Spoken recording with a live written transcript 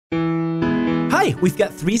Hi, we've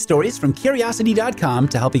got 3 stories from Curiosity.com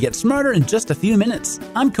to help you get smarter in just a few minutes.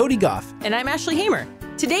 I'm Cody Goff. And I'm Ashley Hamer.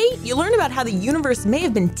 Today, you'll learn about how the universe may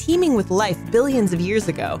have been teeming with life billions of years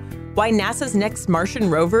ago, why NASA's next Martian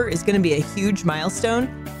rover is going to be a huge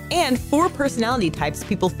milestone, and 4 personality types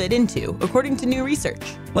people fit into, according to new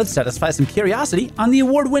research. Let's satisfy some curiosity on the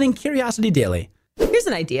award-winning Curiosity Daily. Here's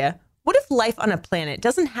an idea. What if life on a planet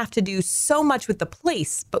doesn't have to do so much with the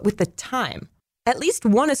place, but with the time? At least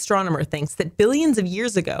one astronomer thinks that billions of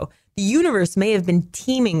years ago, the universe may have been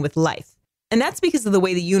teeming with life. And that's because of the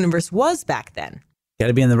way the universe was back then.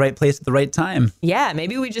 Gotta be in the right place at the right time. Yeah,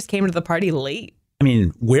 maybe we just came to the party late. I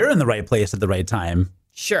mean, we're in the right place at the right time.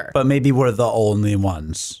 Sure. But maybe we're the only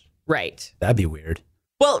ones. Right. That'd be weird.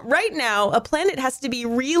 Well, right now, a planet has to be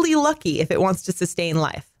really lucky if it wants to sustain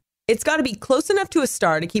life. It's got to be close enough to a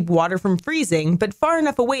star to keep water from freezing, but far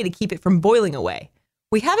enough away to keep it from boiling away.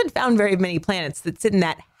 We haven't found very many planets that sit in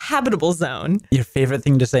that habitable zone. Your favorite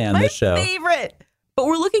thing to say on this show. My favorite! But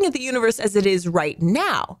we're looking at the universe as it is right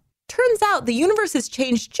now. Turns out the universe has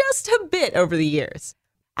changed just a bit over the years.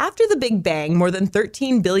 After the Big Bang, more than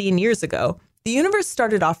 13 billion years ago, the universe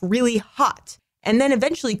started off really hot and then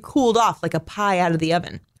eventually cooled off like a pie out of the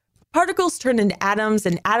oven. Particles turned into atoms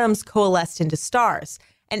and atoms coalesced into stars,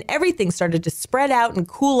 and everything started to spread out and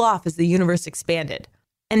cool off as the universe expanded.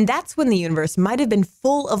 And that's when the universe might have been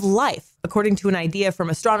full of life, according to an idea from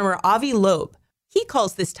astronomer Avi Loeb. He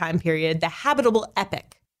calls this time period the habitable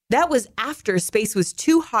epoch. That was after space was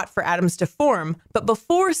too hot for atoms to form, but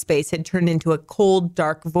before space had turned into a cold,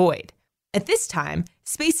 dark void. At this time,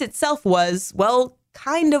 space itself was, well,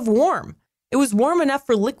 kind of warm. It was warm enough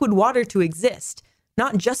for liquid water to exist,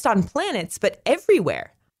 not just on planets, but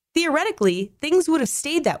everywhere. Theoretically, things would have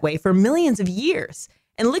stayed that way for millions of years,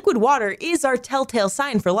 and liquid water is our telltale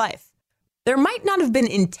sign for life. There might not have been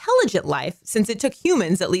intelligent life, since it took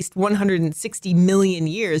humans at least 160 million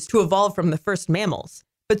years to evolve from the first mammals,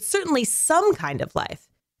 but certainly some kind of life.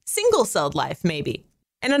 Single-celled life, maybe.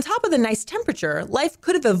 And on top of the nice temperature, life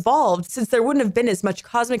could have evolved since there wouldn't have been as much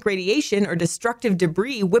cosmic radiation or destructive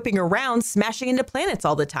debris whipping around, smashing into planets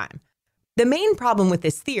all the time. The main problem with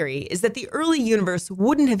this theory is that the early universe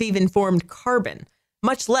wouldn't have even formed carbon,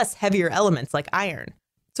 much less heavier elements like iron.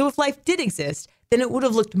 So if life did exist, then it would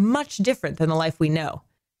have looked much different than the life we know.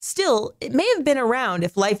 Still, it may have been around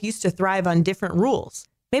if life used to thrive on different rules.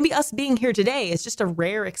 Maybe us being here today is just a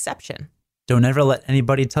rare exception. Don't ever let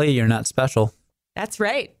anybody tell you you're not special. That's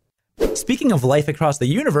right. Speaking of life across the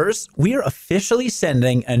universe, we are officially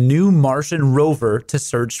sending a new Martian rover to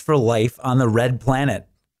search for life on the red planet.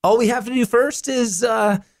 All we have to do first is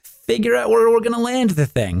figure out where we're going to land the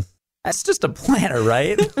thing. That's just a planner,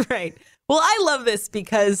 right? Right. Well, I love this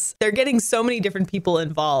because they're getting so many different people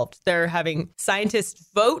involved. They're having scientists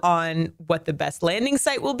vote on what the best landing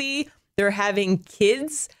site will be. They're having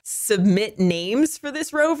kids submit names for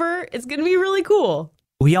this rover. It's going to be really cool.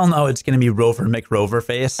 We all know it's going to be Rover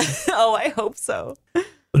McRoverface. Oh, I hope so.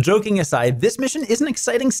 Well, joking aside, this mission is an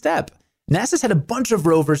exciting step. NASA's had a bunch of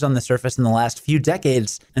rovers on the surface in the last few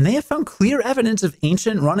decades, and they have found clear evidence of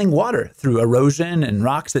ancient running water through erosion and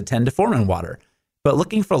rocks that tend to form in water. But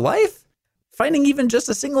looking for life? Finding even just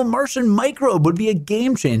a single Martian microbe would be a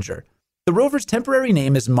game changer. The rover's temporary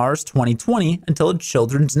name is Mars 2020 until a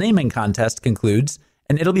children's naming contest concludes,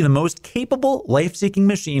 and it'll be the most capable life-seeking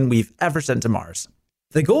machine we've ever sent to Mars.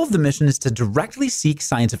 The goal of the mission is to directly seek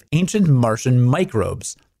signs of ancient Martian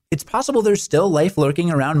microbes. It's possible there's still life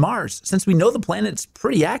lurking around Mars, since we know the planet's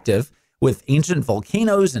pretty active, with ancient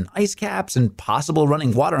volcanoes and ice caps and possible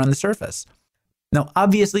running water on the surface. Now,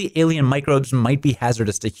 obviously, alien microbes might be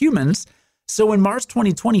hazardous to humans, so when Mars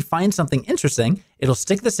 2020 finds something interesting, it'll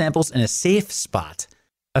stick the samples in a safe spot.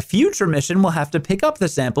 A future mission will have to pick up the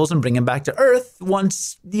samples and bring them back to Earth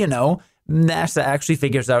once, NASA actually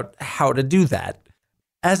figures out how to do that.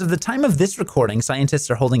 As of the time of this recording,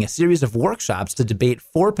 scientists are holding a series of workshops to debate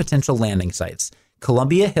 4 potential landing sites: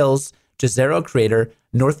 Columbia Hills, Jezero Crater,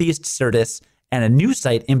 Northeast Syrtis, and a new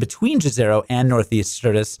site in between Jezero and Northeast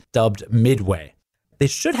Syrtis dubbed Midway. They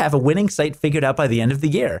should have a winning site figured out by the end of the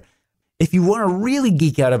year. If you want to really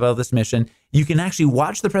geek out about this mission, you can actually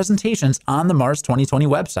watch the presentations on the Mars 2020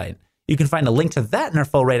 website. You can find a link to that in our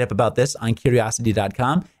full write-up about this on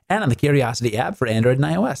Curiosity.com and on the Curiosity app for Android and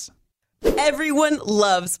iOS. Everyone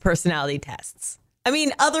loves personality tests. I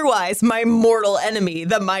mean, otherwise, my mortal enemy,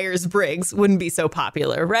 the Myers-Briggs, wouldn't be so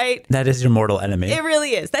popular, right? That is your mortal enemy. It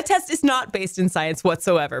really is. That test is not based in science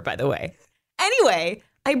whatsoever, by the way. Anyway,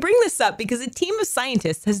 I bring this up because a team of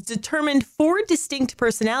scientists has determined 4 distinct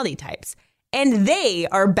personality types, and they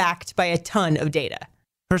are backed by a ton of data.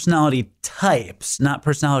 Personality types, not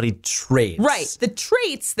personality traits. Right. The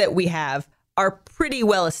traits that we have are pretty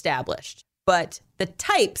well established. But the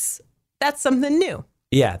types, that's something new.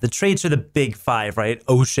 Yeah, the traits are the big five, right?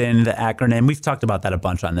 OCEAN, the acronym. We've talked about that a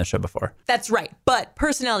bunch on this show before. That's right. But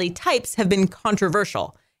personality types have been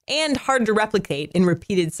controversial and hard to replicate in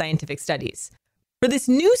repeated scientific studies. For this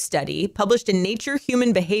new study, published in Nature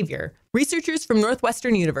Human Behavior, researchers from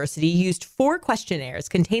Northwestern University used 4 questionnaires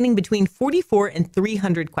containing between 44 and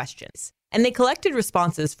 300 questions. And they collected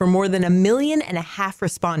responses from more than 1.5 million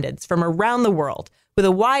respondents from around the world, with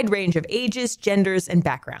a wide range of ages, genders, and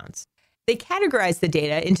backgrounds. They categorized the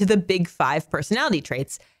data into the big 5 personality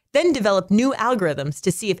traits, then developed new algorithms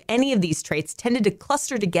to see if any of these traits tended to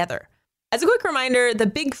cluster together. As a quick reminder, the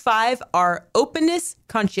big 5 are openness,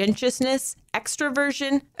 conscientiousness,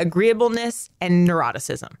 extroversion, agreeableness, and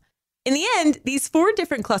neuroticism. In the end, these 4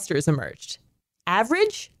 different clusters emerged: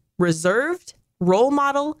 average, reserved, role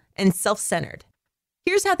model, and self-centered.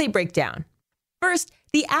 Here's how they break down. First,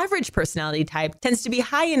 the average personality type tends to be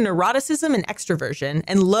high in neuroticism and extroversion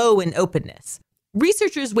and low in openness.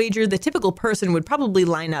 Researchers wager the typical person would probably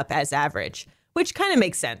line up as average, which kind of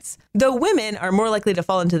makes sense, though women are more likely to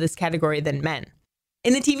fall into this category than men.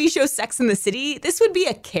 In the TV show Sex and the City, this would be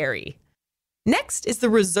a Carrie. Next is the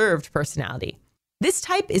reserved personality. This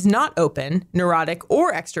type is not open, neurotic,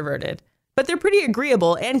 or extroverted, but they're pretty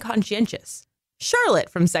agreeable and conscientious. Charlotte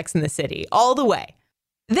from Sex and the City, all the way.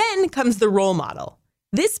 Then comes the role model.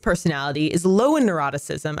 This personality is low in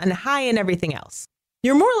neuroticism and high in everything else.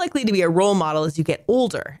 You're more likely to be a role model as you get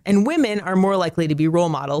older, and women are more likely to be role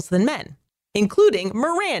models than men, including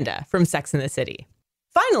Miranda from Sex and the City.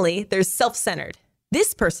 Finally, there's self-centered.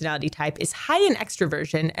 This personality type is high in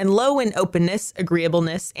extroversion and low in openness,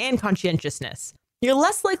 agreeableness, and conscientiousness. You're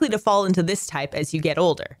less likely to fall into this type as you get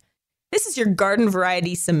older. This is your garden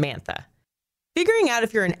variety Samantha. Figuring out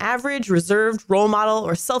if you're an average, reserved, role model,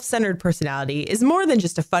 or self-centered personality is more than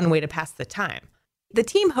just a fun way to pass the time. The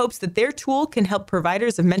team hopes that their tool can help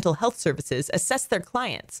providers of mental health services assess their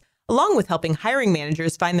clients, along with helping hiring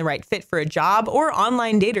managers find the right fit for a job or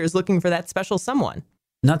online daters looking for that special someone.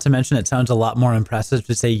 Not to mention, it sounds a lot more impressive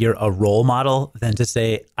to say you're a role model than to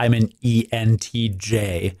say I'm an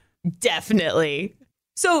ENTJ. Definitely.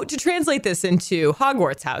 So to translate this into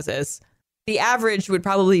Hogwarts houses, the average would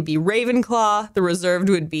probably be Ravenclaw, the reserved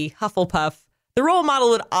would be Hufflepuff, the role model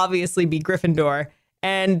would obviously be Gryffindor,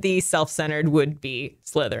 and the self-centered would be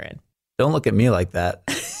Slytherin. Don't look at me like that.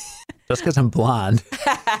 Just because I'm blonde.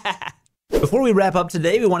 Before we wrap up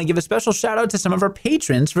today, we want to give a special shout out to some of our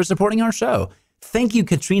patrons for supporting our show. Thank you,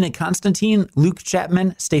 Katrina Constantine, Luke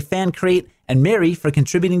Chapman, Stefan Crate, and Mary for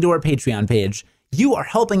contributing to our Patreon page. You are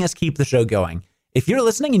helping us keep the show going. If you're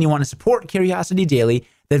listening and you want to support Curiosity Daily,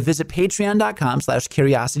 then visit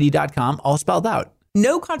patreon.com/curiosity.com, all spelled out.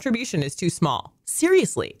 No contribution is too small.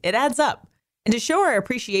 Seriously, it adds up. And to show our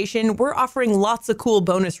appreciation, we're offering lots of cool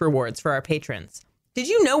bonus rewards for our patrons. Did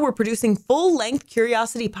you know we're producing full-length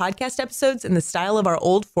Curiosity podcast episodes in the style of our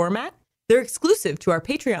old format? They're exclusive to our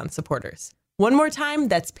Patreon supporters. One more time,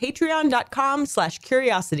 that's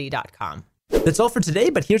patreon.com/curiosity.com. That's all for today,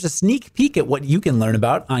 but here's a sneak peek at what you can learn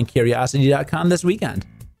about on curiosity.com this weekend.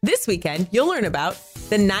 This weekend, you'll learn about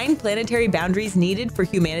the 9 planetary boundaries needed for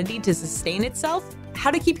humanity to sustain itself,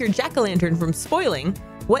 how to keep your jack-o'-lantern from spoiling,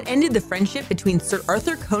 what ended the friendship between Sir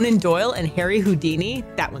Arthur Conan Doyle and Harry Houdini,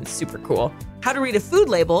 that one's super cool, how to read a food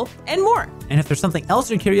label, and more. And if there's something else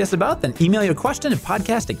you're curious about, then email your question at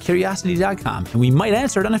podcast@curiosity.com, and we might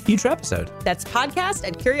answer it on a future episode. That's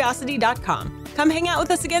podcast@curiosity.com. Come hang out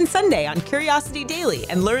with us again Sunday on Curiosity Daily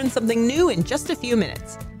and learn something new in just a few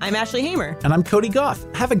minutes. I'm Ashley Hamer. And I'm Cody Goff.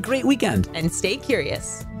 Have a great weekend. And stay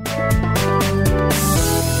curious.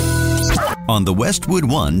 On the Westwood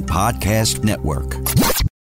One Podcast Network.